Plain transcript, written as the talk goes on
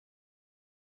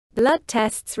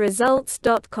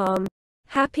bloodtestsresults.com.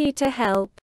 Happy to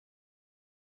help.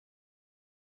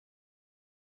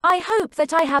 I hope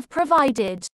that I have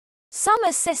provided some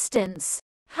assistance.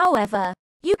 However,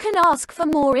 you can ask for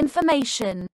more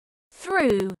information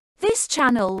through this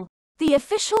channel, the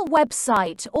official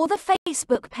website, or the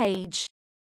Facebook page.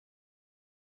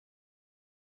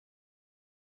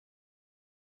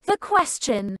 The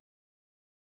question.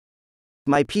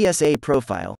 My PSA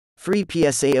profile, free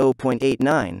PSA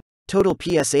 0.89, total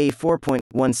PSA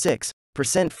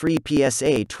 4.16%, free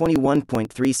PSA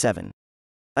 21.37.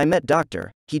 I met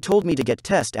doctor, he told me to get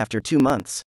test after 2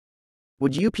 months.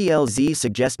 Would UPLZ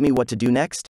suggest me what to do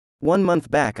next? 1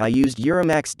 month back I used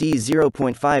Urimax D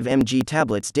 0.5 mg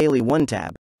tablets daily 1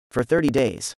 tab, for 30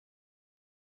 days.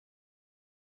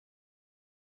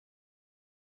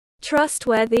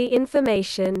 Trustworthy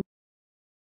information.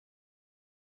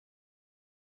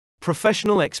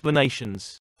 Professional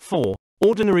explanations. For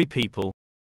ordinary people.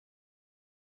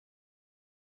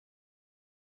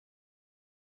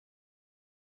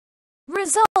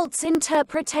 Results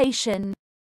interpretation.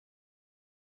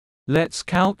 Let's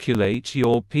calculate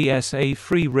your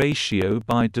PSA-free ratio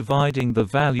by dividing the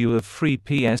value of free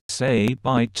PSA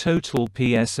by total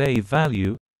PSA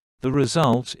value. The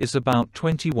result is about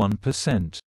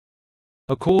 21%.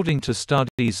 According to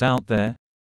studies out there,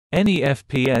 any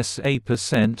FPSA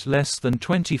percent less than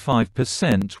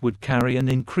 25% would carry an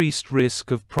increased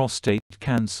risk of prostate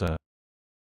cancer.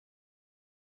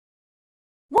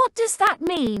 What does that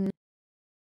mean?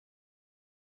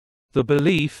 The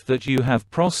belief that you have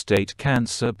prostate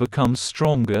cancer becomes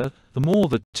stronger the more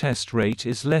the test rate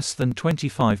is less than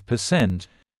 25%,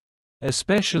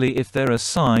 especially if there are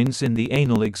signs in the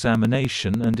anal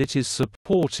examination and it is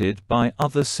supported by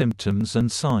other symptoms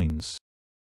and signs.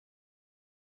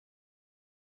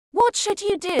 What should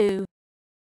you do?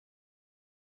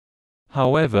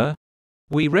 However,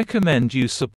 we recommend you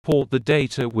support the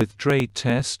data with DRE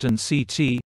test and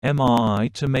CT,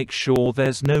 MRI to make sure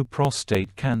there's no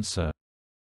prostate cancer.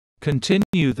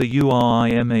 Continue the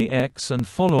URIMAX and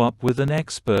follow up with an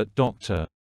expert doctor.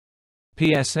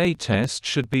 PSA test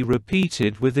should be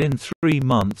repeated within 3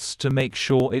 months to make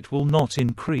sure it will not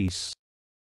increase.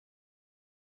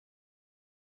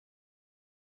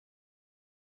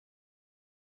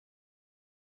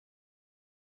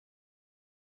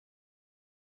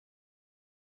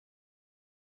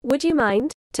 Would you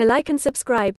mind to like and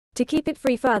subscribe to keep it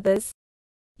free for others?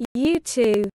 You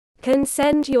too can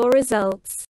send your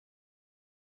results.